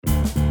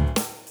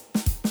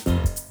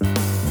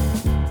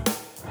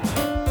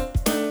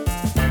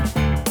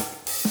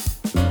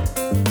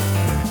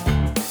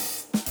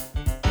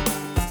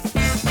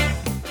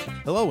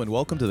Hello and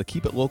welcome to the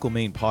Keep It Local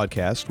Maine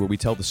podcast, where we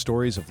tell the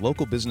stories of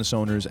local business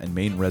owners and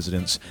Maine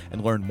residents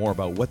and learn more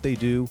about what they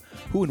do,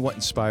 who and what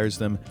inspires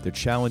them, their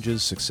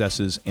challenges,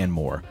 successes, and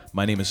more.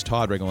 My name is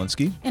Todd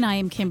Regalinski. And I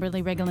am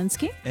Kimberly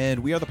Regalinski.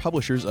 And we are the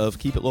publishers of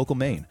Keep It Local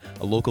Maine,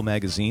 a local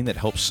magazine that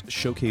helps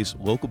showcase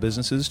local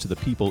businesses to the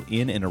people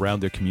in and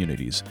around their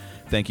communities.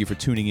 Thank you for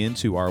tuning in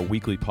to our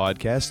weekly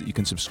podcast that you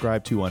can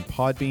subscribe to on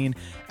Podbean,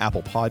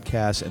 Apple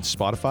Podcasts, and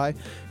Spotify.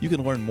 You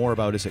can learn more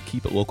about us at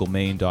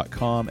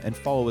keepitlocalmaine.com and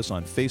follow us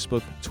on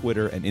Facebook,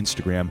 Twitter, and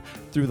Instagram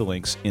through the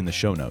links in the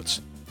show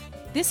notes.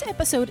 This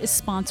episode is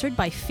sponsored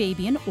by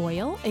Fabian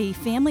Oil, a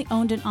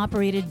family-owned and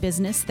operated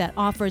business that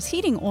offers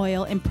heating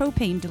oil and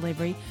propane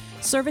delivery,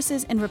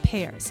 services, and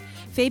repairs.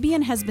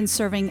 Fabian has been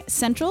serving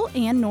central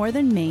and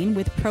northern Maine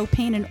with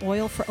propane and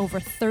oil for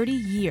over 30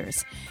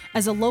 years.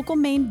 As a local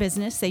Maine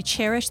business, they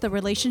cherish the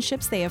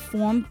relationships they have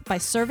formed by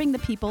serving the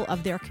people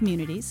of their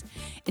communities.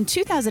 In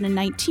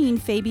 2019,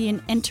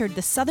 Fabian entered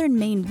the southern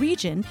Maine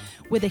region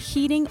with a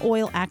heating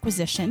oil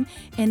acquisition,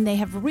 and they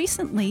have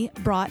recently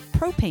brought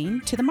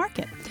propane to the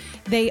market.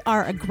 They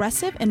are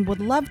aggressive and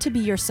would love to be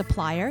your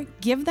supplier.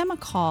 Give them a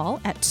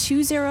call at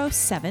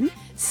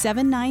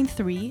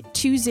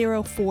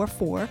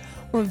 207-793-2044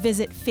 or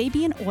visit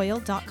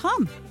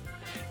fabianoil.com.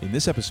 In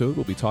this episode,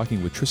 we'll be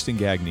talking with Tristan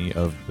Gagne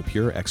of The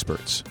Pure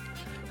Experts.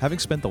 Having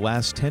spent the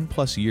last 10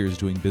 plus years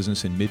doing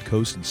business in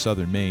mid-coast and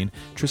southern Maine,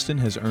 Tristan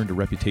has earned a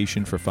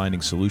reputation for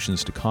finding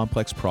solutions to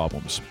complex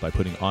problems by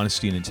putting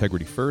honesty and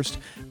integrity first,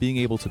 being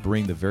able to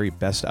bring the very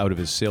best out of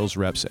his sales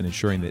reps, and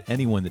ensuring that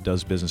anyone that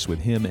does business with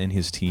him and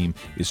his team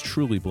is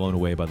truly blown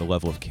away by the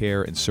level of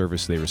care and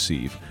service they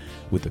receive.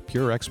 With The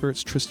Pure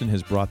Experts, Tristan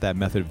has brought that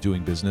method of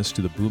doing business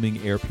to the booming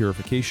air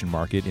purification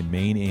market in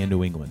Maine and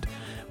New England.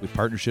 With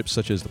partnerships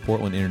such as the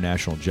Portland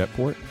International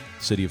Jetport,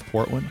 City of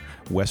Portland,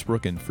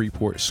 Westbrook and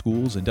Freeport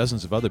schools, and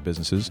dozens of other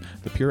businesses,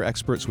 The Pure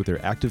Experts with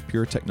their Active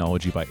Pure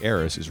technology by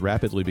Aris is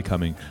rapidly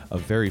becoming a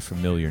very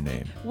familiar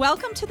name.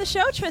 Welcome to the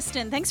show,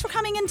 Tristan. Thanks for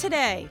coming in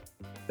today.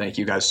 Thank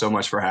you guys so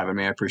much for having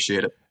me. I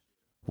appreciate it.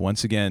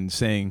 Once again,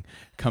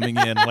 coming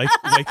in like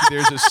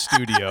there's a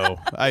studio.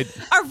 Our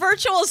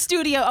virtual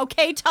studio,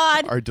 okay,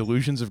 Todd? Our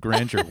delusions of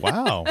grandeur.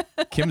 Wow.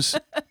 Kim is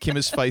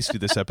feisty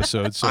this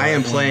episode. So I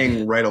am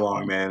playing right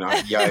along, man.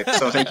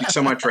 So thank you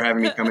so much for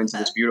having me come into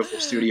this beautiful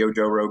studio,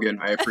 Joe Rogan.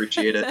 I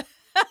appreciate it.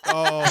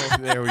 Oh,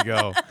 there we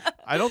go.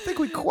 I don't think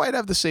we quite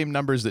have the same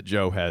numbers that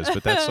Joe has,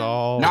 but that's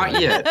all. Not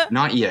yet.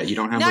 You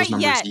don't have those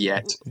numbers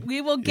yet.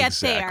 We will get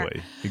there.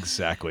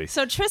 Exactly.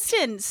 So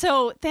Tristan,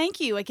 thank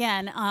you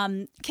again.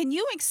 Can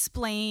you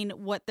explain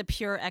what the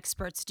Pure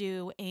Experts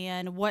do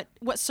and what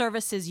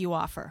services you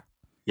offer?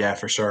 Yeah,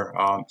 for sure.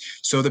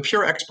 So the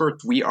Pure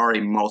Experts, we are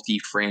a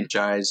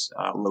multi-franchise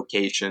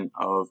location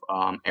of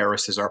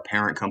Aris is our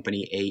parent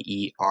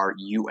company,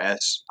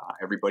 AERUS.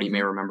 Everybody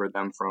may remember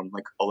them from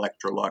like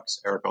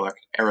Electrolux,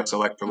 Aris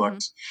Electrolux. Mm-hmm.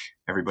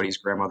 Everybody's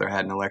grandmother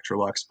had an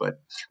Electrolux, but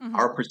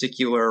our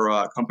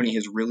particular company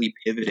has really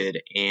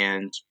pivoted,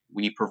 and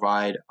we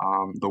provide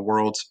the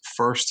world's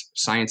first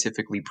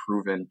scientifically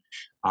proven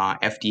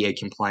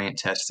FDA-compliant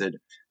tested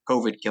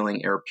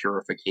COVID-killing air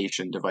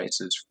purification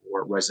devices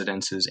for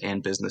residences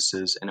and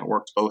businesses, and it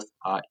works both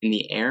in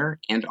the air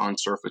and on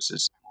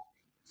surfaces.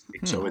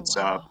 So it's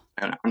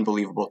an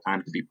unbelievable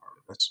time to be part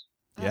of this.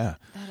 Yeah.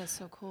 That is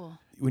so cool.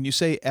 When you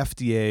say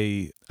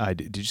FDA,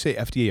 did you say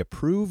FDA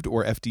approved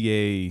or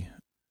FDA?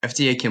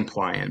 FDA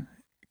compliant.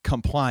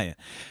 Compliant.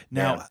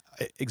 Now,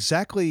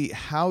 exactly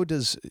how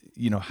do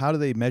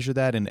they measure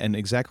that, and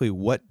exactly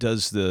what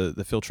does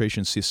the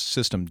filtration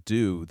system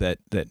do that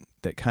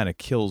kind of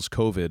kills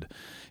COVID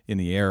in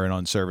the air and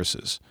on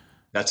surfaces?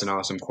 That's an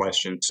awesome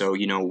question. So,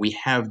 we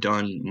have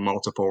done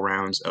multiple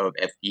rounds of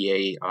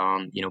FDA,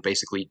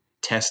 basically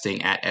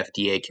testing at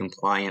FDA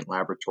compliant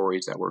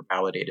laboratories that were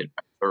validated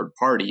by third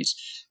parties.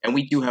 And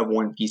we do have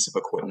one piece of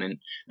equipment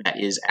that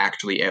is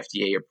actually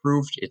FDA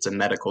approved. It's a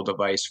medical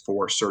device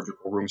for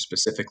surgical rooms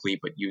specifically,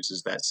 but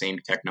uses that same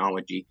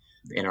technology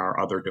in our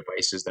other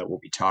devices that we'll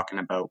be talking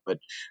about. But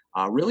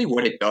really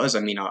what it does,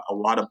 a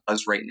lot of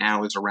buzz right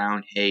now is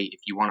around, hey, if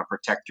you want to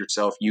protect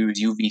yourself,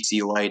 use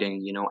UVC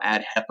lighting,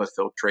 add HEPA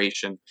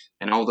filtration,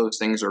 and all those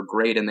things are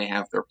great and they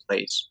have their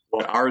place.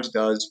 What ours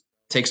does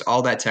takes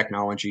all that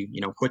technology,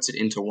 puts it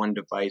into one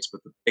device,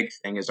 but the big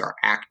thing is our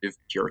Active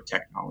Pure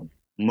technology.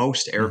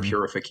 Most air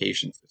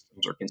purification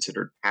systems are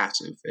considered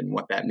passive, and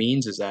what that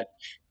means is that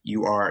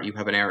you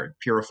have an air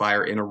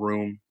purifier in a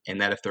room, and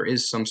that if there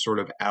is some sort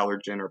of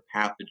allergen or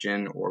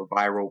pathogen or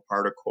viral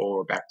particle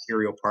or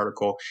bacterial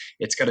particle,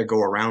 it's got to go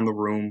around the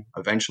room,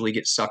 eventually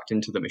get sucked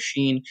into the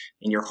machine,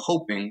 and you're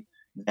hoping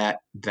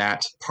that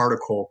that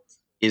particle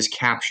is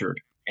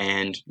captured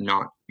and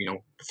not,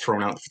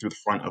 thrown out through the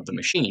front of the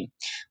machine.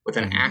 With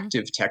an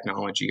active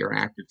technology or an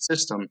active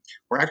system,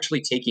 we're actually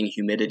taking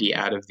humidity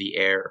out of the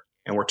air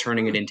and we're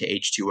turning it into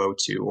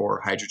H2O2 or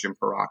hydrogen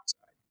peroxide.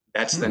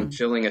 That's then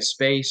filling a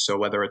space. So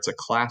whether it's a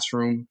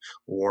classroom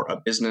or a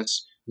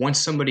business, once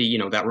somebody,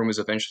 that room is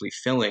eventually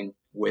filling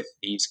with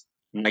these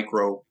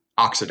micro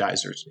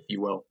oxidizers, if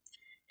you will.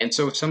 And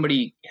so if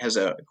somebody has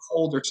a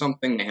cold or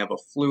something, they have a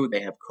flu,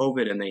 they have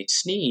COVID, and they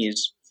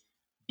sneeze,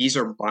 these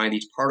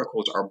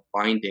particles are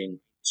binding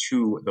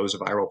to those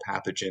viral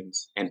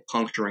pathogens and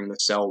puncturing the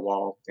cell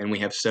wall. And we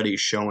have studies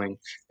showing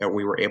that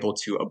we were able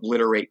to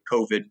obliterate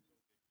COVID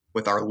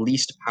with our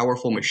least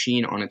powerful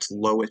machine on its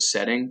lowest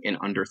setting in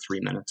under 3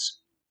 minutes.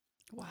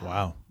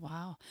 Wow.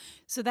 Wow.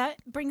 So that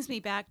brings me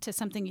back to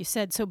something you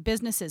said. So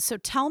businesses. So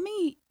tell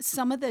me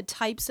some of the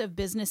types of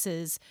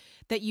businesses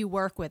that you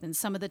work with and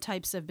some of the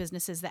types of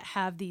businesses that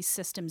have these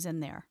systems in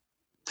there.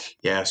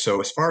 Yeah.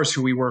 So as far as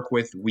who we work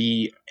with,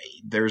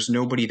 there's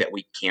nobody that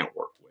we can't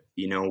work with.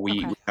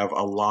 We have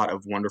a lot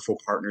of wonderful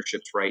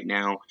partnerships right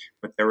now,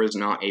 but there is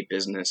not a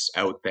business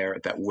out there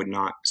that would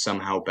not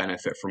somehow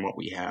benefit from what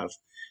we have.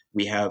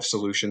 We have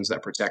solutions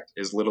that protect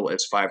as little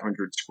as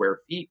 500 square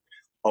feet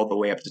all the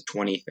way up to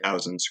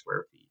 20,000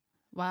 square feet.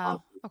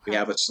 Wow. We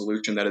have a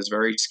solution that is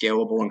very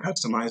scalable and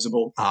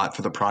customizable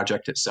for the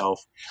project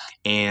itself.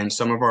 And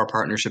some of our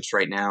partnerships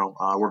right now,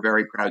 we're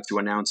very proud to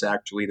announce,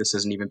 actually, this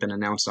hasn't even been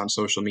announced on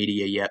social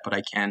media yet, but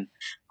I can.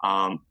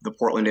 The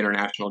Portland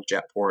International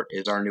Jetport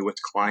is our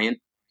newest client.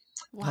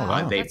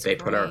 Wow. They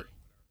put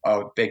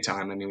our big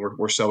time. I mean,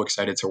 we're so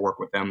excited to work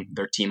with them.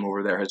 Their team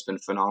over there has been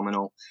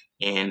phenomenal.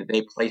 And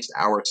they placed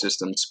our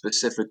system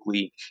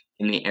specifically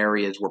in the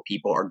areas where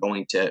people are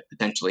going to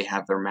potentially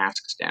have their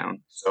masks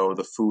down. So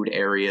the food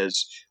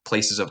areas,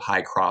 places of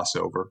high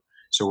crossover.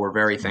 So we're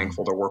very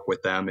thankful to work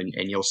with them. And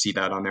you'll see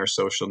that on their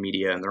social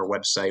media and their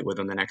website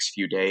within the next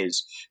few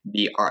days.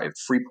 The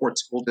Freeport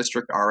School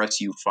District,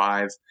 RSU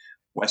 5,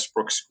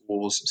 Westbrook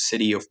Schools,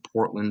 City of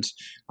Portland,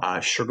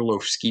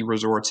 Sugarloaf Ski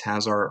Resorts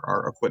has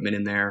our equipment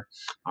in there,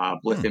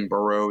 Blithyn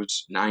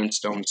Burrows, Nine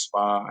Stone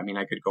Spa. I mean,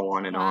 I could go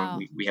on and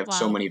on. We have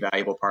so many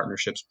valuable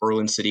partnerships.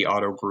 Berlin City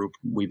Auto Group.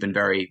 We've been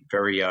very,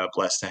 very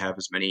blessed to have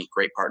as many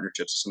great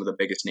partnerships with some of the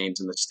biggest names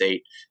in the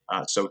state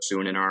so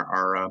soon in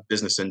our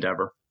business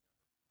endeavor.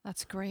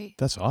 That's great.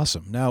 That's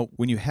awesome. Now,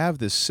 when you have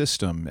this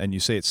system and you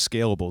say it's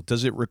scalable,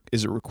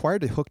 is it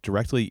required to hook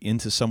directly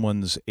into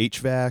someone's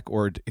HVAC,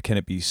 or can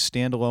it be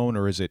standalone,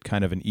 or is it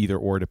kind of an either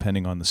or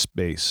depending on the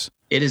space?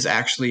 It is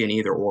actually an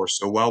either or.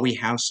 So while we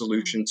have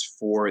solutions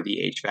for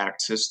the HVAC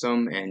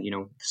system and,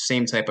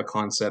 same type of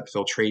concept,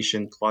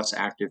 filtration plus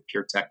active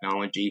pure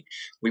technology,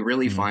 we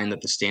really find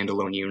that the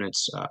standalone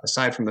units,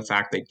 aside from the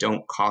fact they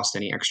don't cost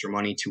any extra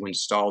money to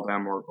install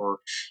them or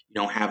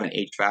have an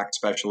HVAC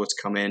specialist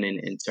come in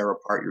and tear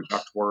apart your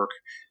ductwork,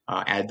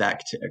 add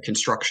that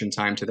construction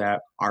time to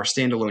that. Our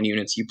standalone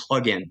units, you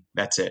plug in,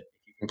 that's it.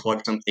 You can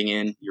plug something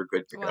in, you're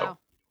good to go.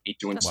 Need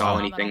to install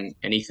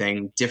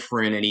anything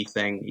different,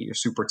 anything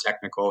super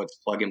technical, it's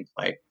plug and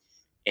play.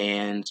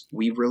 And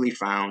we really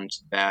found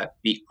that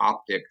the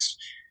optics,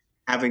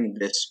 having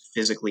this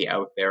physically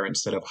out there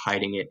instead of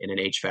hiding it in an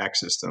HVAC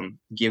system,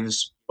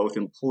 gives both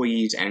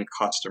employees and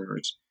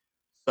customers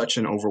such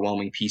an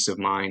overwhelming peace of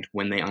mind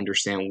when they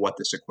understand what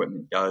this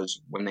equipment does,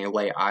 when they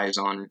lay eyes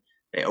on it.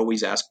 They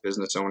always ask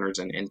business owners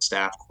and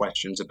staff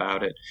questions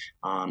about it.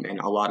 And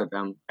a lot of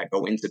them that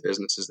go into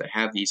businesses that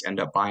have these end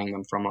up buying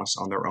them from us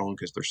on their own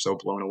because they're so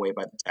blown away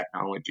by the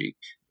technology.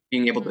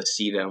 Being able to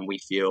see them, we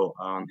feel,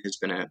 has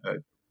been a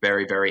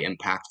very, very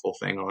impactful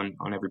thing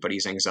on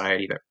everybody's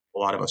anxiety that a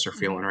lot of us are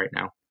feeling right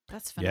now.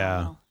 That's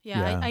phenomenal.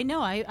 Yeah. I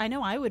know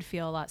I would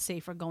feel a lot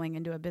safer going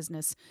into a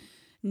business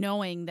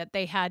knowing that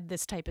they had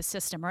this type of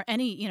system or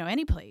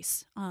any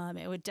place.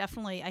 It would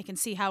definitely, I can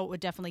see how it would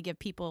definitely give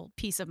people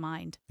peace of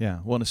mind. Yeah.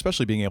 Well, and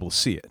especially being able to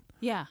see it.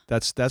 Yeah.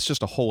 That's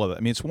just a whole other,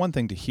 I mean, it's one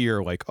thing to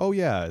hear like, oh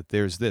yeah,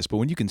 there's this, but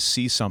when you can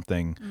see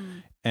something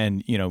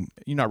and, you're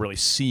not really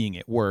seeing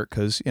it work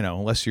because,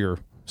 unless you're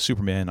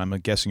Superman, I'm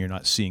guessing you're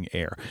not seeing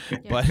air,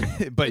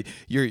 but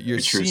you're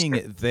seeing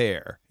it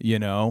there,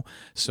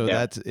 so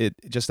that's it,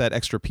 just that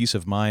extra peace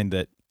of mind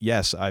that,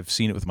 yes, I've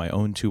seen it with my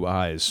own two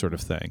eyes sort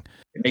of thing.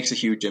 It makes a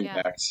huge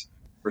impact.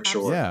 For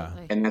sure. Yeah.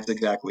 And that's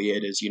exactly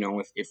it is,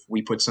 if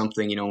we put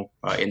something, in the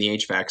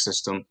HVAC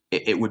system,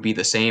 it would be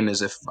the same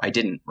as if I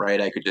didn't, right?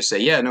 I could just say,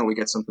 yeah, no, we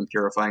got something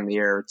purifying the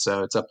air. It's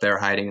up there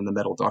hiding in the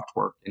metal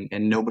ductwork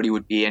and nobody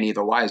would be any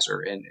the wiser.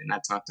 And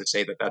that's not to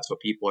say that that's what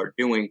people are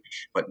doing,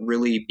 but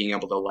really being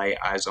able to lay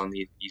eyes on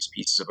these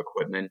pieces of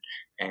equipment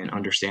and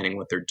understanding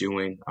what they're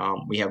doing.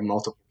 We have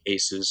multiple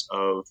cases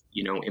of,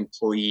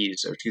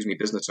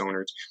 business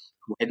owners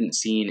who hadn't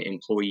seen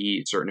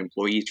certain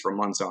employees for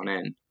months on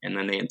end, and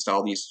then they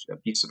install these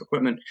pieces of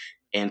equipment,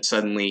 and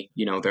suddenly,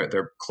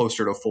 they're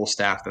closer to full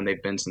staff than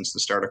they've been since the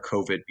start of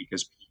COVID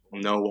because people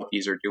know what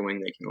these are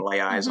doing. They can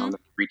lay eyes on them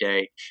every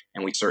day,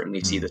 and we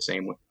certainly see the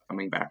same with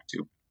coming back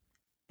to.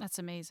 That's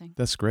amazing.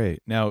 That's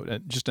great. Now,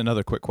 just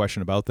another quick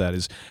question about that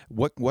is,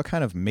 what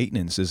kind of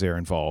maintenance is there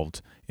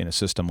involved in a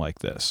system like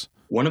this?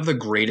 One of the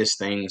greatest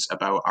things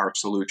about our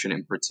solution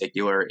in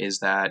particular is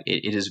that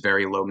it is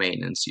very low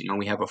maintenance.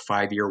 We have a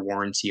 5-year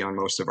warranty on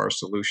most of our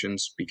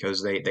solutions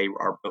because they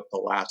are built to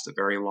last a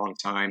very long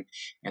time.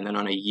 And then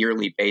on a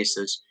yearly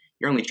basis,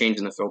 you're only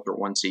changing the filter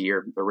once a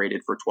year. They're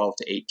rated for 12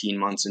 to 18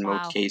 months in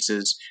most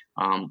cases.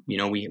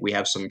 We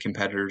have some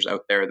competitors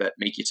out there that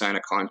make you sign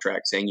a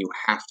contract saying you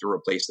have to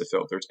replace the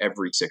filters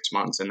every 6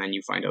 months, and then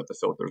you find out the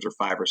filters are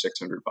 $500 or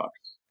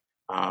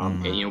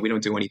 $600. And we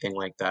don't do anything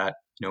like that.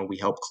 We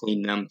help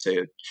clean them,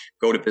 to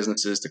go to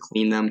businesses to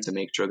clean them, to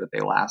make sure that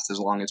they last as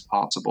long as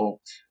possible.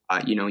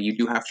 You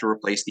do have to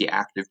replace the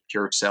active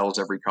pure cells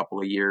every couple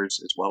of years,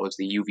 as well as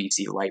the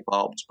UVC light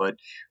bulbs. But,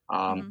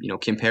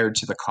 compared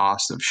to the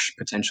cost of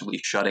potentially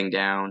shutting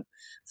down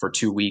for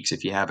 2 weeks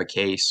if you have a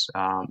case,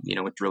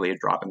 it's really a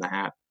drop in the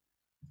hat.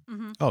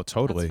 Mm-hmm. Oh,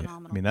 totally.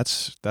 I mean,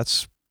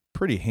 that's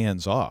pretty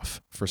hands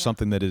off for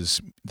something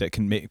that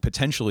can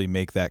potentially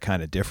make that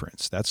kind of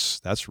difference.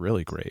 That's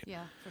really great.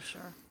 Yeah, for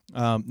sure.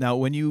 Now,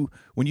 when you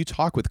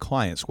talk with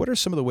clients, what are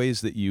some of the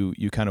ways that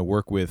you kind of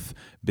work with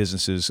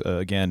businesses?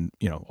 Again,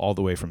 all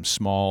the way from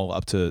small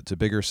up to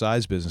bigger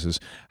size businesses.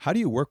 How do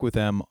you work with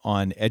them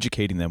on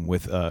educating them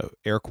with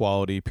air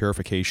quality,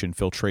 purification,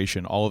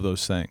 filtration, all of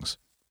those things?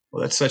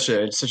 Well, it's such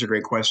a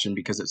great question,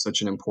 because it's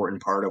such an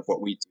important part of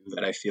what we do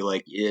that I feel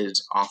like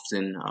is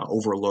often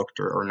overlooked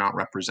or not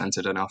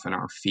represented enough in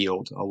our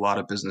field. A lot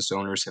of business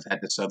owners have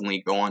had to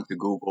suddenly go onto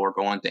Google or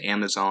go onto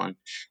Amazon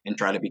and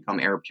try to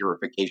become air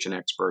purification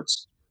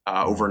experts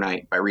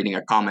overnight by reading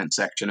a comment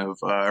section of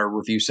a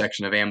review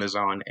section of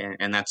Amazon.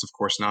 And that's, of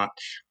course, not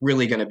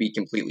really going to be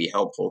completely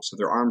helpful. So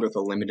they're armed with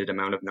a limited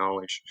amount of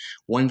knowledge.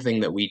 One thing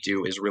that we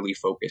do is really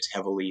focus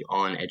heavily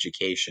on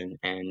education.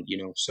 And,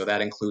 so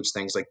that includes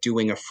things like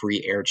doing a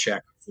free air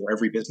check for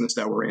every business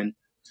that we're in,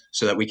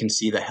 so that we can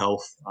see the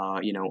health,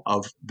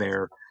 of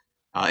their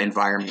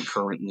environment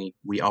currently.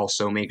 We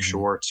also make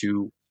sure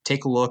to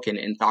take a look and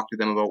talk to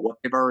them about what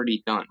they've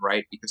already done,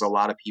 right? Because a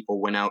lot of people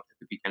went out at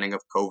the beginning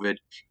of COVID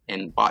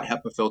and bought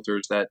HEPA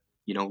filters that,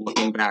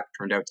 looking back,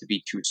 turned out to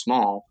be too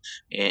small.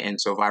 And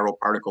so viral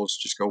particles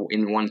just go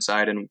in one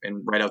side and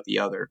right out the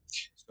other.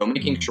 So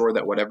making sure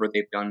that whatever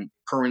they've done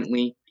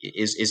currently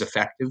is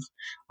effective,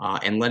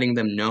 and letting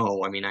them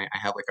know. I mean, I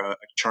have like a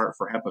chart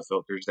for HEPA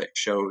filters that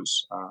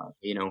shows,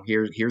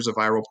 here's a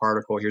viral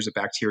particle, here's a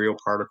bacterial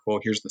particle,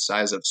 here's the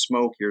size of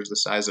smoke, here's the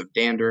size of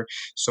dander,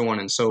 so on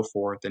and so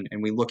forth. And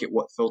we look at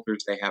what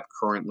filters they have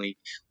currently,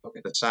 look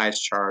at the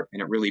size chart,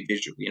 and it really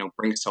visually,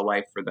 brings to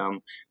life for them.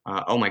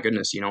 Oh my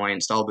goodness, I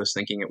installed this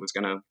thinking it was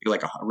going to be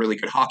like a really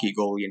good hockey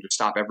goalie and just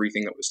stop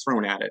everything that was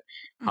thrown at it.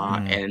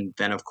 And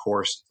then, of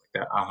course,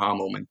 that aha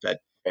moment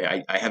that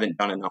I haven't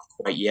done enough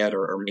quite yet,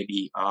 or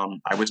maybe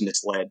I was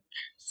misled.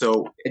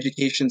 So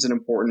education's an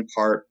important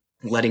part,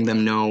 letting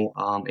them know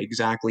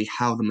exactly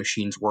how the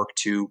machines work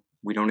too.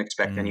 We don't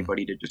expect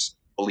anybody to just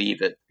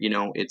believe it.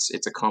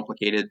 It's a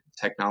complicated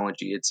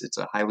technology. It's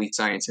a highly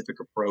scientific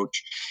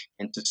approach.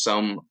 And to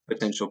some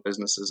potential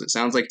businesses, it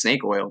sounds like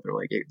snake oil. They're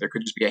like, there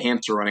could just be a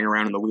hamster running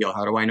around in the wheel.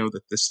 How do I know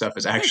that this stuff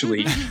is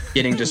actually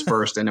getting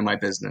dispersed into my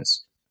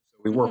business?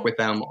 We work with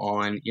them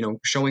on,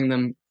 showing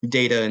them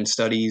data and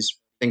studies,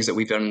 things that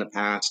we've done in the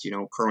past,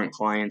 current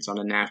clients on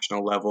a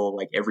national level,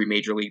 like every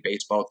Major League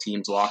Baseball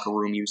team's locker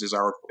room uses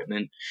our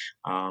equipment.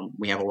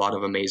 We have a lot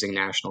of amazing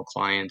national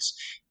clients,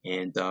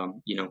 and,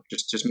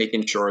 just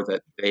making sure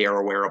that they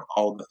are aware of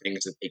all the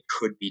things that they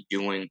could be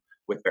doing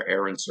with their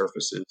air and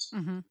surfaces,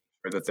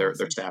 or that their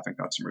staff and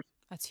customers.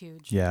 That's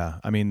huge. Yeah.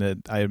 I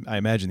mean, I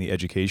imagine the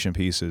education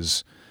piece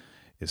is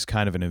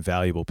kind of an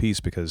invaluable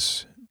piece,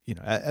 because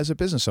as a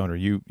business owner,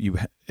 you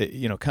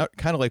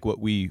kind of like what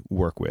we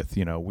work with.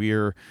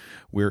 We're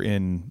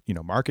in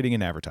marketing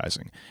and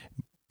advertising.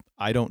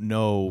 I don't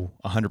know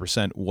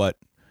 100% what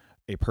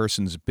a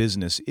person's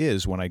business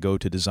is when I go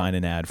to design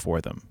an ad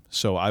for them.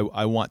 So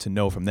I want to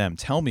know from them.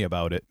 Tell me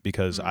about it,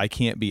 because I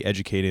can't be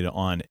educated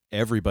on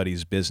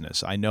everybody's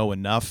business. I know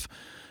enough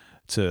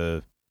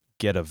to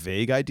get a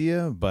vague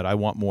idea, but I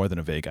want more than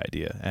a vague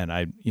idea. And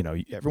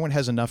everyone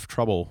has enough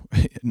trouble,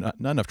 not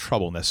enough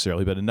trouble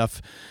necessarily, but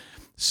enough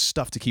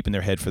stuff to keep in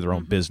their head for their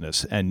own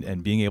business,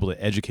 and being able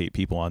to educate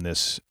people on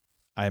this,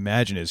 I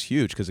imagine, is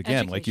huge. Because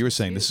again, like you were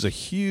saying, this is a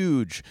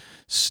huge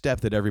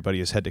step that everybody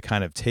has had to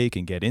kind of take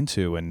and get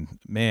into. And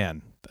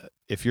man,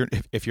 if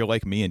you're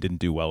like me and didn't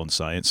do well in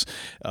science,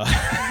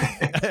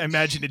 I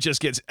imagine it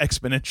just gets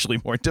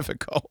exponentially more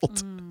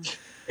difficult.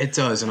 It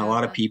does. And a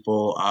lot of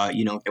people,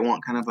 they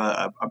want kind of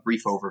a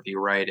brief overview,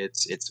 right?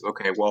 It's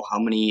okay, well, how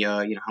many,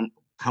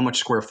 how much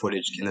square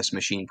footage can this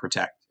machine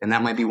protect? And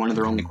that might be one of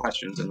their only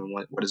questions. And then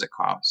what does it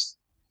cost?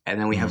 And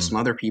then we have some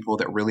other people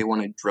that really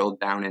want to drill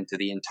down into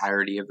the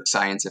entirety of the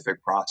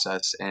scientific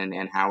process and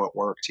how it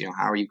works.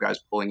 How are you guys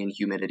pulling in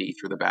humidity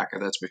through the back of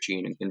this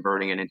machine and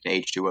converting it into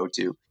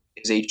H2O2?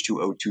 Is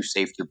H2O2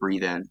 safe to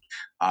breathe in?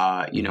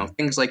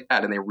 Things like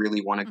that. And they really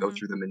want to go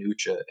through the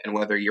minutia. And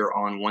whether you're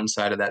on one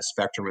side of that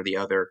spectrum or the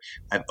other,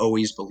 I've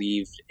always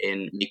believed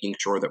in making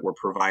sure that we're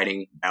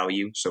providing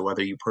value. So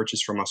whether you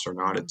purchase from us or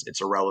not,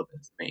 it's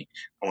irrelevant to me.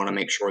 I want to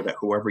make sure that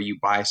whoever you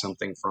buy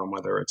something from,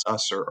 whether it's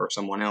us or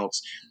someone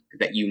else,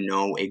 that you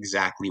know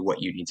exactly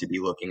what you need to be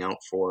looking out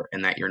for,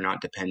 and that you're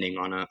not depending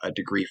on a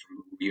degree from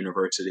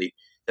university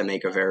to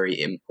make a very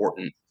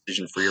important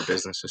decision for your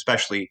business,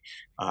 especially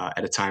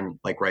at a time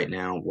like right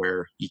now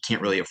where you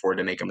can't really afford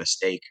to make a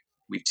mistake.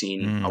 We've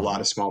seen a lot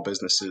of small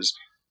businesses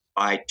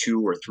buy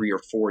 2 or 3 or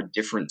 4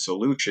 different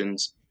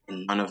solutions,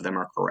 and none of them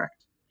are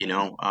correct,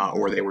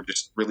 or they were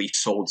just really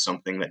sold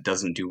something that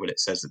doesn't do what it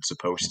says it's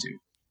supposed to.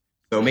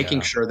 So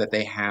making sure that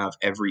they have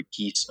every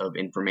piece of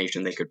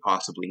information they could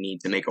possibly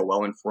need to make a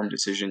well-informed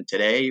decision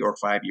today or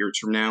 5 years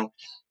from now,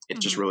 it's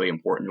just really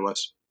important to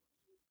us.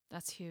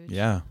 That's huge.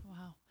 Yeah.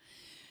 Wow.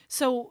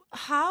 So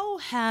how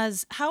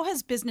has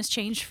business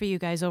changed for you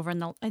guys over in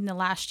the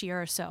last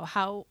year or so?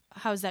 How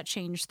has that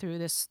changed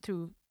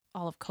through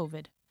all of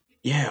COVID?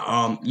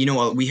 Yeah,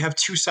 we have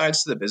 2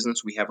 sides to the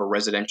business. We have a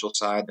residential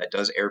side that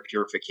does air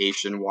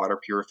purification, water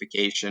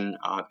purification,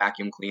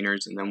 vacuum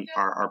cleaners, and then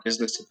our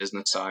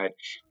business-to-business side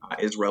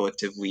is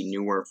relatively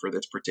newer for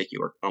this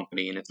particular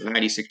company, and it's a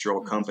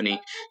 96-year-old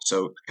company.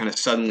 So, kind of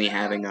suddenly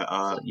having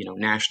a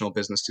national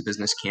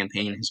business-to-business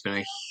campaign has been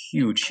a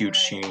huge,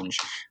 huge change.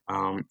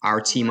 Our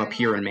team up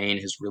here in Maine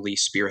has really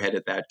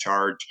spearheaded that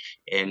charge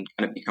and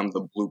kind of become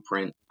the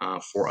blueprint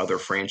for other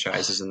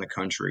franchises in the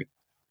country.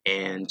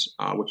 And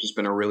which has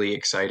been a really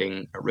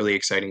exciting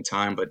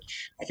time. But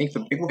I think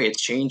the big way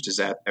it's changed is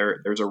that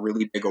there's a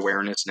really big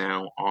awareness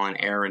now on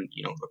air and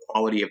the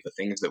quality of the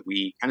things that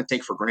we kind of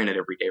take for granted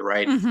every day,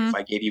 right? If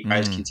I gave you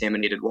guys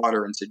contaminated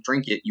water and said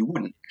drink it, you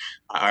wouldn't.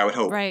 I would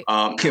hope. Right.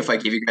 If I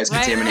gave you guys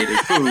contaminated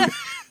food,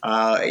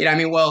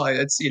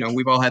 it's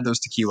we've all had those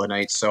tequila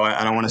nights, so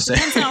I don't want to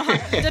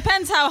say.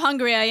 Depends how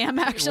hungry I am,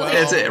 actually. Well,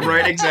 that's it,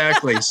 right?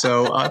 Exactly.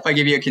 So if I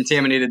give you a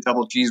contaminated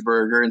double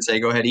cheeseburger and say,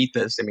 go ahead, eat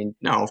this,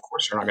 no, of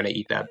course you're not going to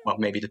eat that. Well,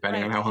 maybe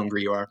depending on how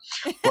hungry you are.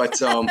 But,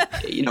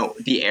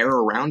 the air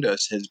around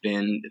us has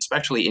been,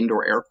 especially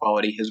indoor air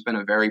quality, has been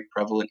a very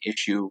prevalent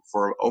issue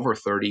for over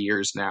 30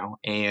 years now.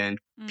 And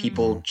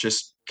people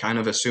just kind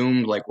of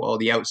assumed like, well,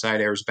 the outside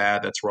air is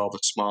bad. That's where all the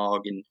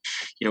smog and,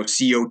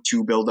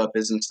 CO2 buildup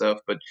is and stuff.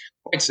 But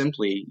quite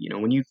simply,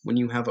 when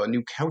you have a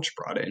new couch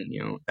brought in,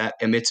 that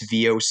emits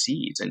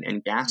VOCs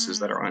and gases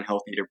that are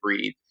unhealthy to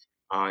breathe.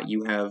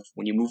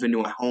 When you move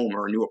into a home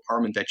or a new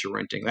apartment that you're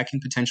renting, that can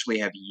potentially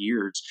have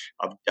years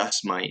of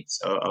dust mites,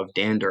 of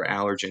dander,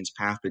 allergens,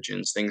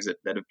 pathogens, things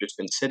that have just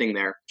been sitting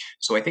there.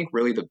 So I think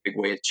really the big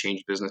way it's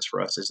changed business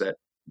for us is that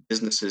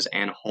businesses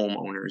and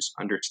homeowners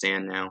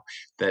understand now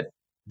that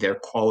their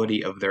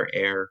quality of their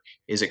air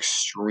is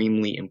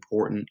extremely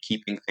important.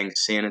 Keeping things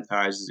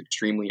sanitized is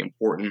extremely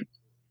important.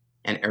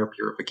 And air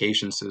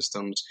purification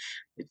systems,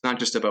 it's not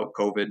just about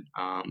COVID.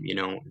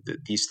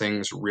 These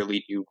things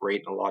really do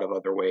great in a lot of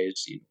other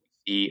ways. You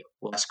see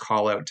less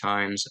call-out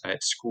times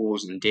at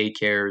schools and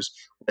daycares,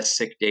 less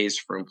sick days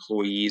for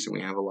employees, and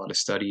we have a lot of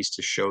studies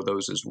to show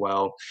those as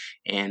well.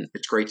 And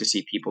it's great to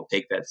see people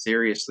take that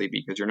seriously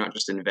because you're not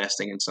just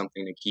investing in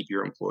something to keep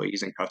your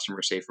employees and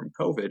customers safe from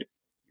COVID.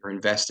 You're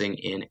investing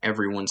in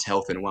everyone's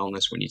health and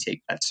wellness when you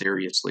take that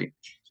seriously.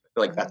 So I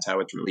feel like that's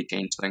how it's really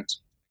changed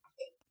things.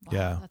 Wow,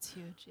 yeah, that's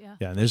huge. Yeah,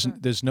 yeah. And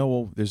there's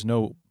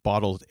no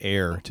bottled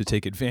air to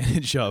take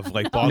advantage of,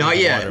 like bottled Not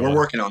yet. water. We're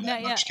working on that.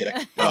 I'm just kidding.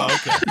 Okay.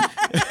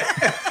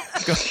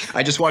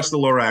 I just watched the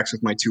Lorax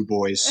with my 2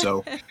 boys,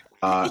 so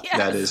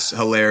that is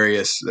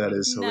hilarious. That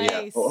is hilarious.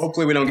 Nice. Well,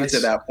 hopefully we don't get to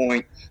that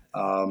point.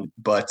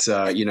 But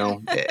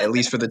at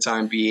least for the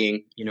time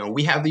being,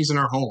 we have these in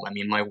our home. I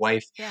mean, my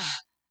wife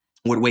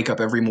would wake up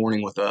every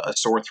morning with a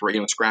sore throat,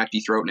 scratchy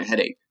throat and a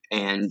headache.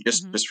 And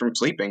just from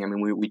sleeping. I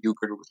mean, we do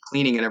good with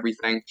cleaning and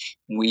everything.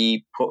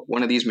 We put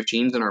one of these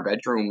machines in our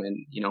bedroom,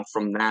 and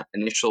from that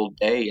initial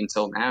day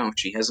until now,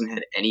 she hasn't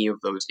had any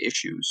of those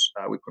issues.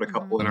 We put a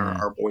couple in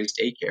our boys'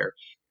 daycare.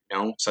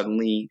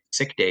 Suddenly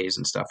sick days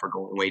and stuff are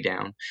going way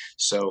down.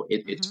 So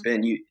it's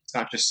been it's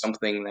not just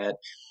something that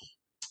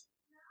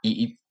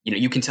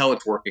you can tell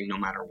it's working no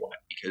matter what,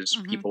 because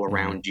people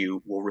around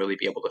you will really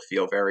be able to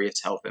feel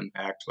various health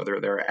impacts, whether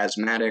they're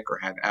asthmatic or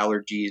have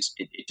allergies.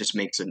 It just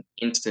makes an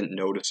instant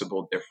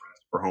noticeable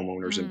difference for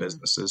homeowners and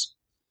businesses.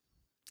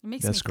 It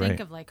makes me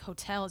think of like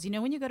hotels.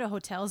 When you go to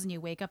hotels and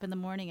you wake up in the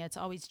morning, it's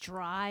always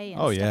dry and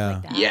stuff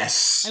like that.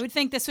 Yes. I would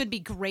think this would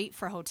be great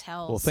for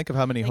hotels. Well, think of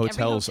how many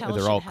hotels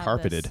they're all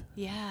carpeted. This.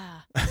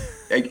 Yeah.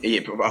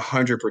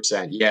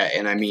 100%. Yeah.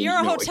 And I mean,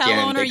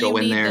 again, they go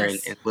in there and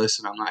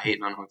listen, I'm not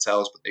hating on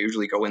hotels, but they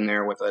usually go in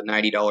there with a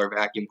 $90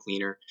 vacuum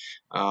cleaner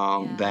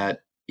that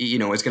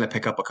is going to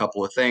pick up a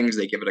couple of things.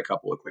 They give it a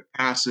couple of quick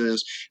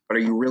passes. But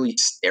are you really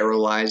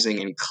sterilizing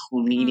and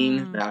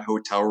cleaning that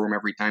hotel room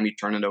every time you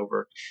turn it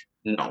over?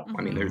 No,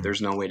 I mean, there's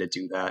no way to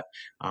do that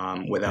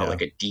without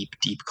like a deep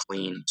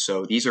clean.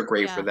 So these are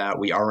great for that.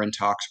 We are in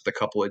talks with a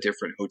couple of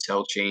different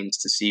hotel chains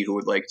to see who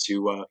would like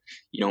to,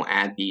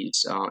 add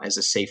these as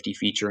a safety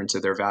feature into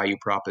their value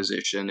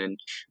proposition. And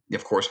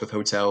of course, with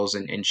hotels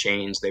and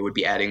chains, they would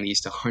be adding these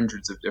to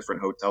hundreds of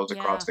different hotels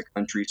across the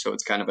country. So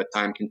it's kind of a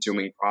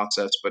time-consuming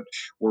process, but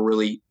we're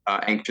really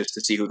anxious to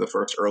see who the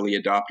first early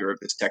adopter of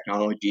this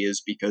technology is,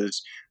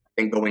 because I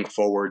think going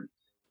forward,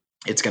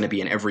 it's going to be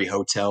in every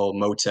hotel,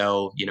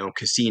 motel,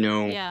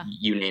 casino,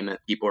 you name it.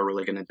 People are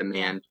really going to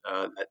demand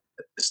that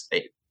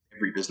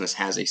every business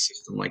has a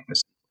system like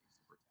this.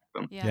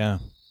 Yeah.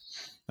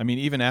 I mean,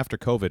 even after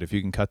COVID, if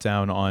you can cut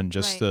down on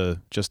just the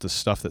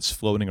stuff that's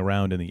floating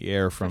around in the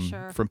air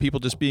from people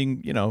just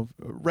being,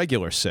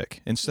 regular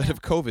sick instead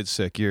of COVID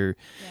sick,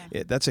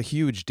 that's a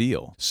huge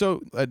deal.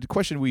 So a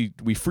question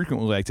we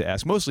frequently like to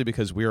ask, mostly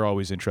because we're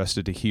always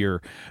interested to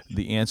hear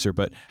the answer,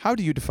 but how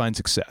do you define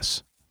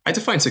success? I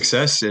define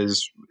success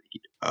as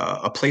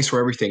a place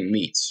where everything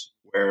meets,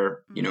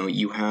 where,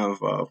 you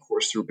have, of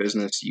course, through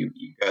business, you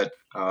got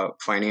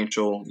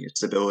financial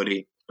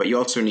stability, but you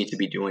also need to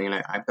be doing, and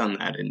I've done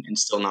that and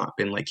still not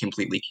been like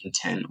completely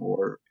content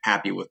or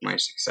happy with my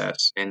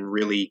success. And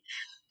really,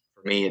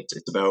 for me, it's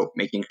about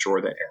making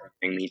sure that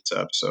everything meets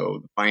up.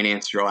 So the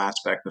financial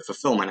aspect, the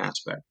fulfillment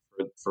aspect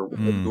for what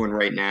we're doing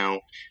right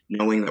now,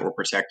 knowing that we're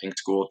protecting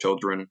school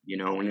children,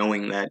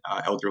 knowing that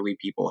elderly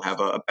people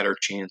have a better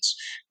chance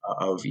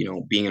of,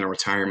 being in a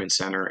retirement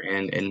center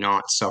and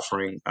not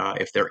suffering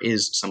if there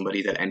is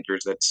somebody that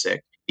enters that's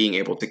sick, being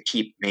able to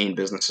keep main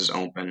businesses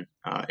open.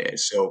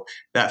 So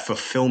that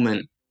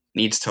fulfillment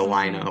needs to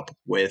line up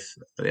with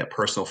the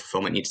personal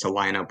fulfillment needs to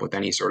line up with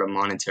any sort of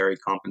monetary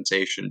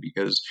compensation,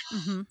 because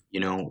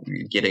you're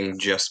getting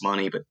just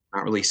money but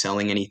not really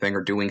selling anything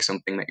or doing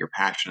something that you're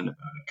passionate about,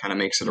 it kind of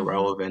makes it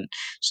irrelevant.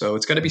 So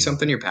it's got to be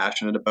something you're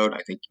passionate about.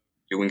 I think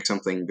doing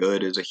something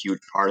good is a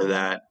huge part of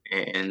that.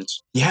 And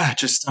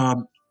just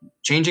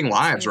changing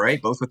lives,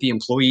 right? Both with the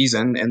employees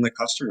and the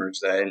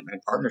customers and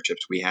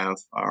partnerships we have.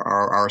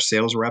 Our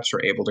sales reps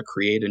are able to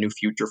create a new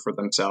future for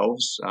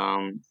themselves.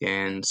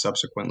 And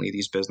subsequently,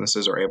 these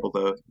businesses are able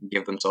to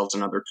give themselves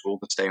another tool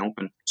to stay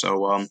open.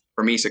 So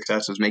for me,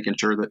 success is making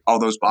sure that all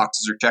those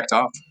boxes are checked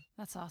off.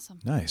 That's awesome.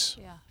 Nice.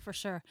 Yeah, for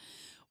sure.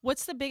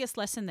 What's the biggest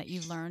lesson that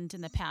you've learned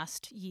in the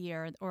past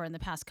year or in the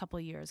past couple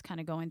of years kind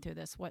of going through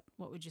this? What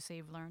would you say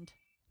you've learned?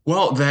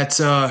 Well, that's,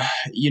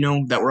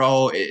 that we're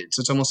all,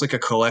 it's almost like a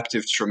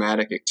collective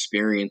traumatic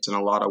experience in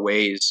a lot of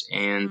ways.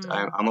 And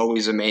I'm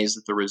always amazed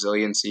at the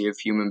resiliency of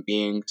human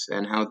beings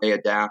and how they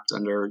adapt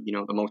under,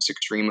 the most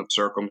extreme of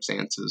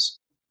circumstances.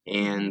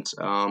 And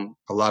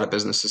a lot of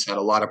businesses had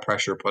a lot of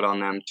pressure put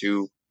on them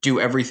to do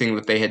everything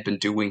that they had been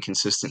doing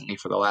consistently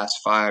for the last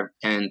 5,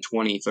 10,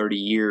 20, 30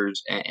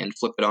 years and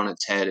flip it on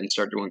its head and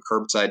start doing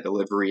curbside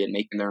delivery and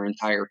making their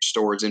entire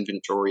store's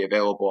inventory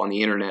available on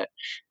the internet.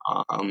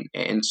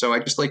 And so I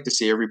just like to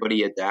see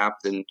everybody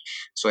adapt. And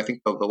so I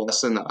think the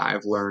lesson that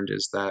I've learned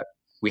is that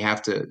we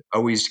have to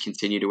always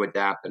continue to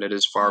adapt. And it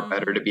is far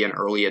better to be an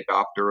early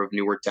adopter of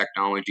newer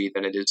technology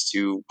than it is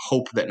to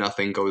hope that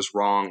nothing goes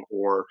wrong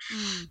or,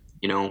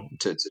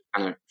 to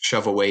kind of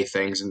shove away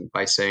things and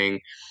by saying,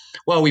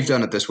 well, we've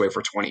done it this way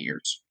for 20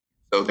 years,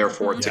 so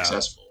therefore it's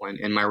successful.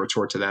 And my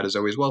retort to that is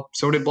always, well,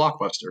 so did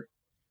Blockbuster.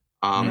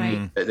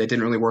 That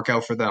didn't really work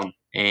out for them.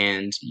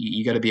 And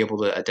you got to be able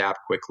to adapt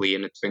quickly.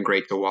 And it's been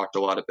great to watch a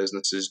lot of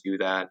businesses do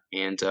that.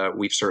 And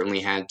we've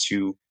certainly had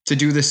to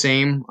do the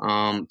same,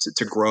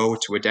 to grow,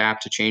 to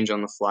adapt, to change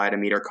on the fly, to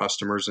meet our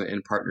customers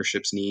and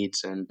partnerships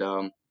needs. And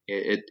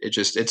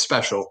it's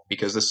special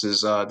because this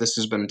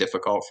has been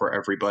difficult for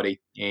everybody.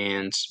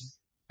 And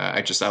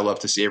I love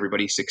to see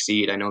everybody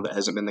succeed. I know that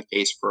hasn't been the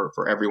case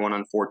for everyone,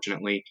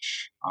 unfortunately.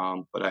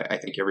 But I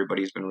think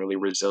everybody's been really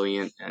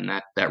resilient, and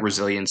that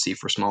resiliency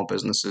for small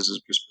businesses has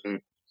just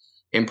been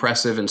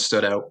impressive and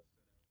stood out.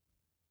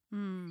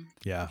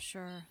 Yeah. For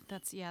sure.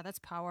 That's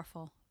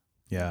powerful.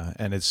 Yeah.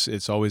 And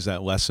it's always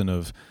that lesson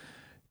of,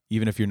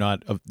 even if you're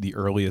not of the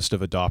earliest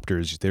of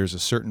adopters, there's a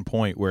certain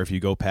point where if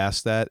you go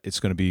past that, it's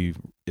going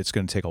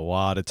to take a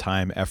lot of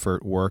time,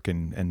 effort, work,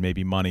 and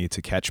maybe money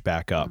to catch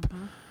back up.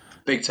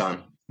 Big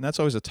time. And that's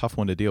always a tough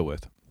one to deal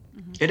with.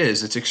 It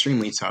is. It's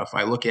extremely tough.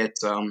 I look at,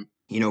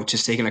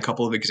 just taking a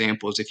couple of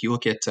examples. If you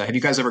look at, have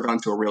you guys ever gone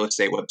to a real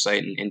estate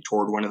website and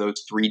toured one of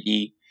those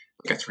 3D,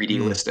 like a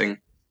 3D listing?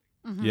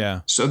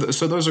 Yeah. So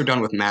those are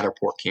done with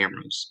Matterport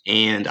cameras.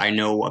 And I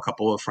know a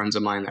couple of friends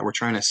of mine that were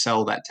trying to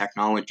sell that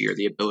technology or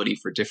the ability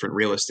for different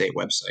real estate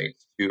websites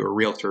or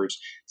realtors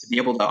to be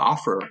able to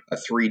offer a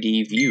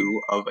 3D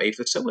view of a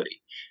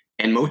facility.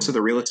 And most of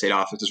the real estate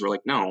offices were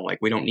like, no, like,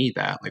 we don't need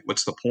that. Like,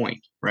 what's the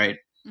point? Right.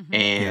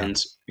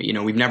 And,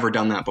 we've never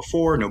done that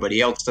before.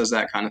 Nobody else does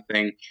that kind of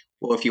thing.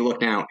 Well, if you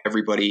look now,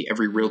 every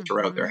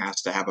realtor out there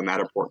has to have a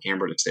Matterport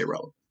camera to stay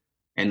relevant.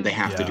 And they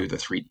have to do the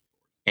 3D.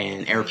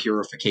 And air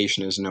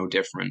purification is no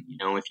different.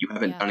 If you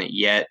haven't done it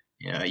yet,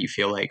 you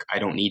feel like, I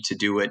don't need to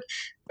do it.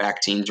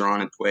 Vaccines are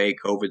on its way.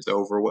 COVID's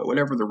over.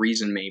 Whatever the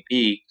reason may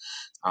be.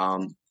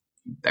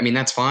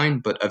 That's fine.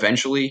 But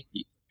eventually,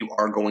 you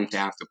are going to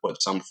have to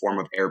put some form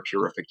of air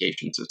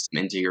purification system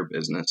into your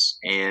business.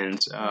 And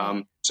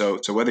so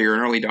whether you're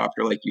an early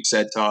adopter, like you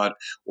said, Todd,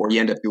 or you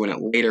end up doing it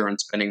later and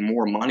spending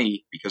more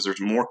money because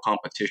there's more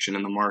competition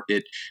in the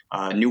market,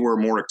 newer,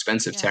 more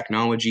expensive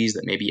technologies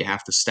that maybe you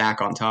have to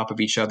stack on top of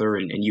each other,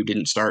 and you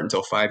didn't start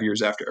until 5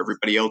 years after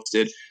everybody else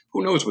did,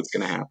 who knows what's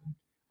going to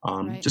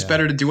happen.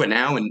 Better to do it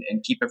now and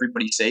keep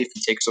everybody safe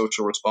and take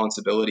social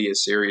responsibility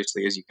as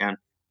seriously as you can.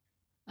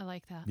 I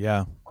like that.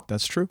 Yeah,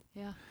 that's true.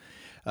 Yeah.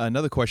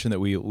 Another question that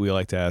we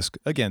like to ask,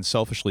 again,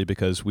 selfishly,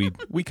 because we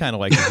kind of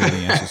like to hear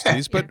the answers to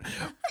these, but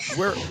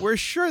we're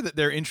sure that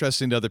they're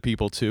interesting to other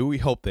people too. We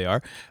hope they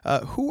are.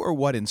 Who or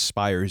what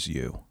inspires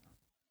you?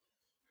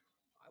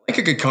 I like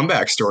a good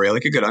comeback story. I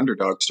like a good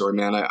underdog story,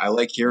 man. I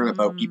like hearing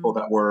about people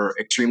that were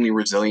extremely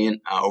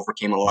resilient,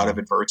 overcame a lot of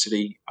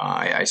adversity.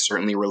 I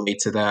certainly relate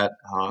to that.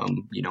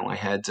 I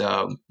had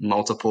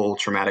multiple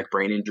traumatic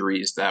brain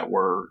injuries that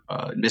were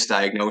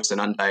misdiagnosed and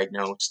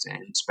undiagnosed,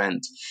 and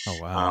spent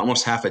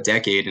almost half a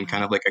decade in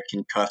kind of like a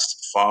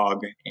concussed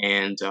fog.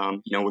 And,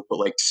 we'd put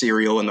like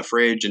cereal in the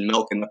fridge and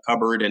milk in the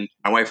cupboard. And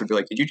my wife would be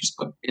like, "Did you just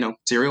put,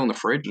 cereal in the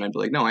fridge?" And I'd be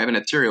like, "No, I haven't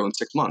had cereal in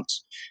 6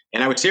 months."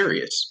 And I was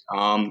serious.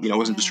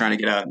 Wasn't just trying to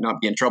get out, not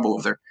be in trouble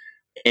with her.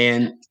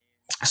 And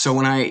so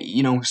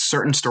when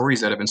certain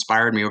stories that have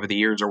inspired me over the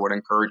years are what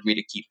encouraged me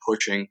to keep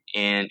pushing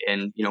and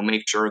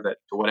make sure that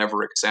to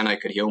whatever extent I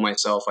could heal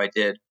myself, I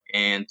did.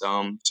 And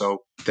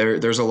so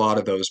there's a lot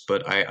of those,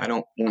 but I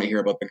don't want to hear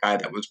about the guy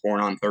that was born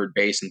on third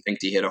base and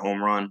thinks he hit a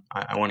home run.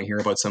 I want to hear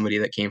about somebody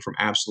that came from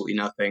absolutely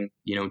nothing,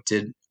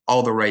 did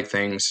all the right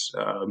things,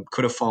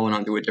 could have fallen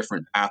onto a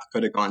different path,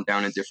 could have gone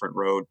down a different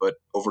road, but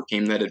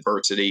overcame that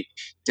adversity,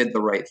 did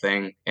the right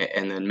thing,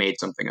 and then made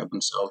something of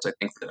themselves. I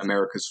think that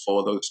America's full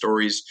of those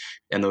stories,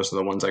 and those are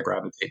the ones I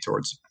gravitate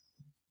towards.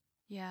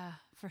 Yeah,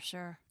 for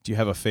sure. Do you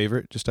have a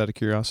favorite, just out of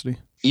curiosity?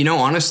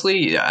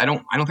 Honestly, I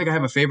don't think I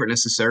have a favorite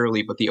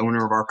necessarily, but the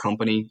owner of our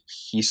company,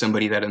 he's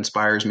somebody that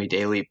inspires me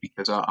daily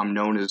because I'm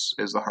known as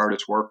the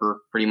hardest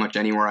worker pretty much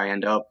anywhere I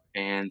end up.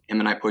 And him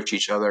and I push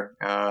each other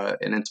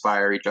and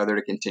inspire each other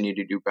to continue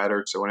to do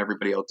better. So when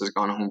everybody else has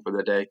gone home for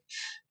the day,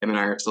 him and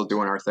I are still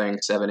doing our thing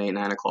 7, 8,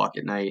 9 o'clock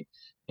at night.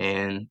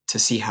 And to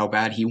see how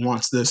bad he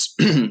wants this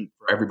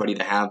for everybody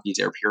to have these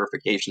air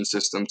purification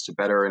systems to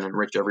better and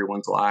enrich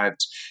everyone's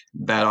lives,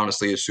 that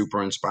honestly is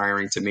super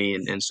inspiring to me.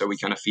 And so we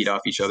kind of feed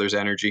off each other's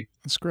energy.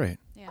 That's great.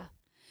 Yeah.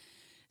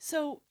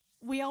 So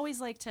we always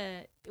like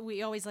to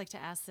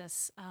ask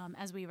this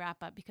as we wrap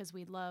up, because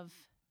we love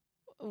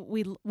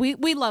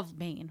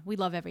Maine. We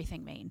love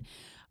everything Maine.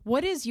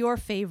 What is your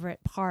favorite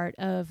part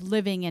of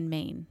living in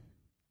Maine?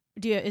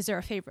 Is there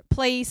a favorite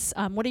place?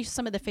 What are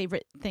some of the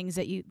favorite things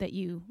that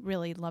you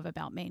really love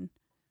about Maine?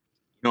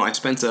 I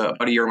spent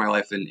about a year of my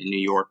life in New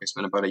York. I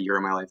spent about a year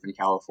of my life in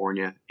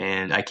California,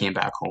 and I came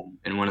back home.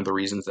 And one of the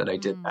reasons that I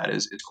did that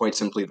is quite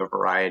simply the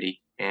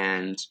variety.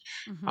 And,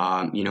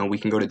 we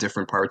can go to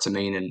different parts of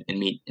Maine and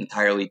meet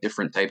entirely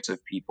different types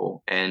of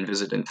people and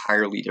visit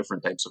entirely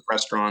different types of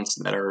restaurants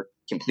that are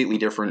completely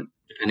different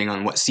depending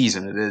on what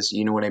season it is.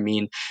 You know what I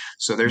mean?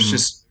 So there's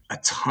just a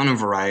ton of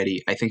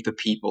variety. I think the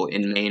people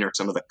in Maine are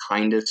some of the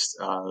kindest,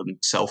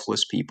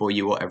 selfless people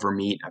you will ever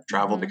meet. I've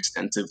traveled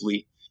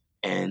extensively,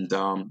 and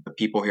the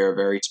people here are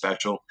very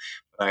special.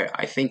 But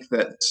I think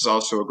that this is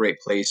also a great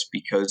place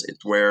because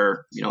it's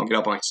where, I'll get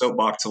up on my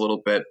soapbox a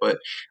little bit, but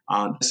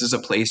this is a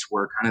place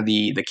where kind of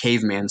the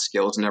caveman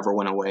skills never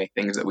went away,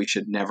 things that we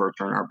should never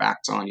turn our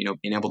backs on,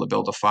 being able to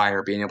build a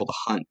fire, being able to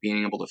hunt,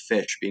 being able to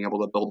fish, being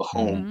able to build a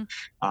home,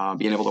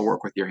 being able to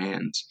work with your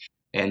hands.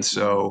 And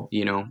so,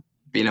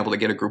 being able to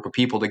get a group of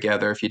people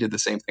together, if you did the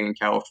same thing in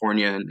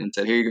California and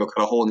said, "Here you go,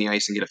 cut a hole in the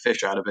ice and get a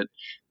fish out of it,"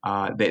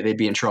 they'd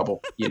be in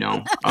trouble,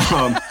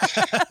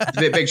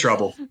 big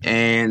trouble.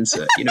 And,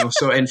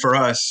 and for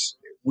us,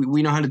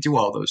 we know how to do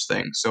all those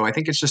things. So I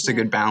think it's just a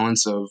good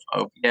balance of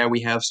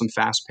we have some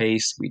fast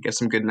pace, we get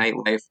some good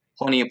nightlife,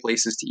 plenty of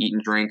places to eat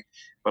and drink,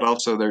 but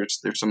also there's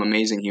some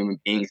amazing human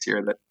beings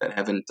here that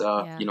haven't,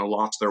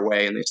 lost their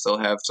way, and they still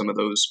have some of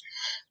those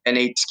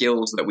innate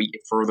skills that we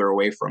get further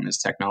away from as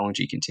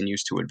technology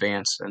continues to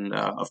advance. And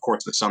of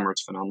course, the summer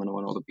is phenomenal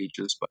on all the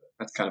beaches, but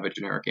that's kind of a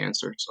generic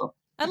answer. So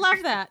I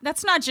love that.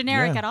 That's not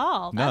generic at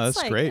all. No,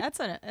 that's great.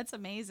 That's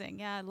amazing.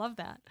 Yeah, I love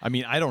that. I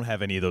mean, I don't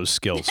have any of those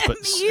skills,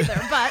 but me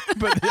either.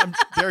 But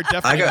there are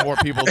definitely more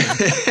people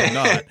than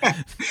not.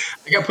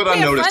 I got put on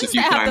notice a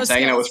few times,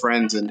 hanging out with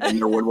friends and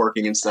they're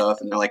woodworking and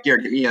stuff, and they're like, "Here,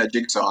 give me a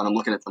jigsaw," and I'm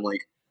looking at them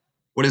like,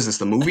 "What is this?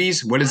 The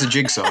movies? What is a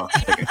jigsaw?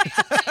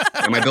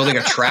 Am I building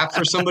a trap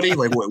for somebody?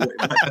 Like, what,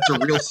 that's a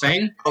real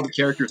thing? Oh, the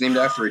character's named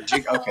after a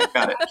jig. Okay,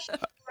 got it."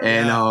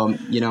 And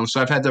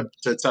so I've had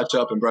to touch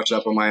up and brush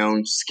up on my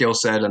own skill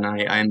set, and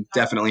I'm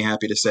definitely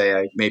happy to say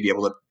I may be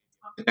able to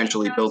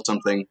potentially build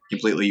something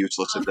completely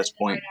useless at this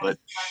point, but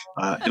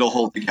it'll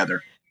hold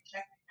together.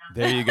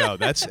 There you go.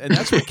 That's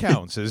what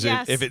counts. Is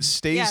if it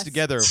stays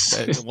together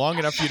long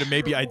enough for you to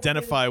maybe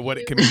identify what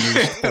it can be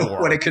used for,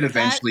 what it could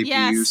eventually be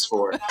used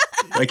for.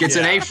 Like it's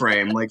an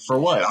A-frame. Like for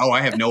what? Oh,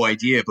 I have no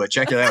idea. But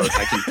check it out.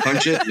 I can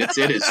punch it. It's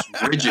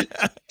rigid.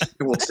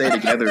 It will stay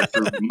together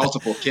through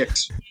multiple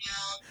kicks.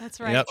 That's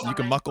right. Yep. You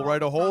can muckle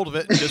right a hold of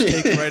it and just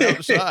take it right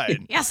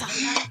outside. Yes.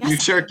 You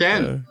sure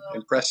can.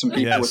 Impress some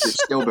people with your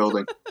skill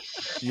building.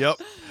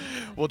 Yep.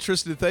 Well,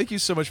 Tristan, thank you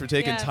so much for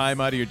taking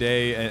time out of your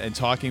day and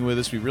talking with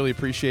us. We really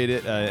appreciate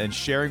it and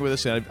sharing with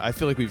us. And I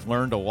feel like we've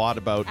learned a lot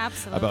about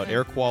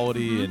air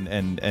quality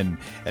and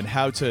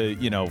how to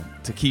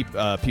to keep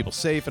people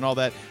safe and all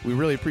that. We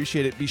really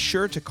appreciate it. Be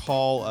sure to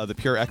call the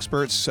Pure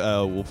Experts.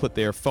 We'll put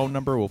their phone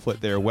number, we'll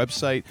put their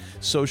website,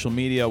 social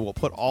media. We'll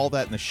put all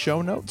that in the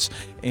show notes,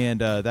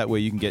 and that way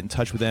you can get in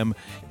touch with them.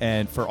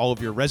 And for all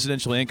of your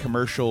residential and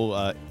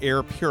commercial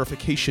air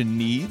purification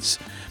needs.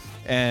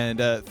 And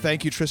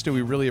thank you, Tristan.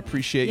 We really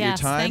appreciate your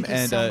time.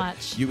 Thank you so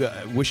much.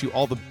 Wish you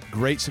all the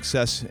great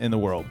success in the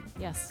world.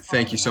 Yes.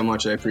 Thank you so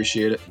much. I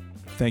appreciate it.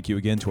 Thank you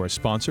again to our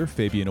sponsor,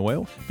 Fabian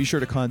Oil. Be sure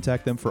to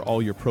contact them for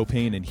all your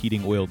propane and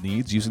heating oil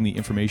needs using the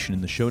information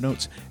in the show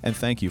notes. And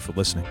thank you for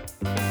listening.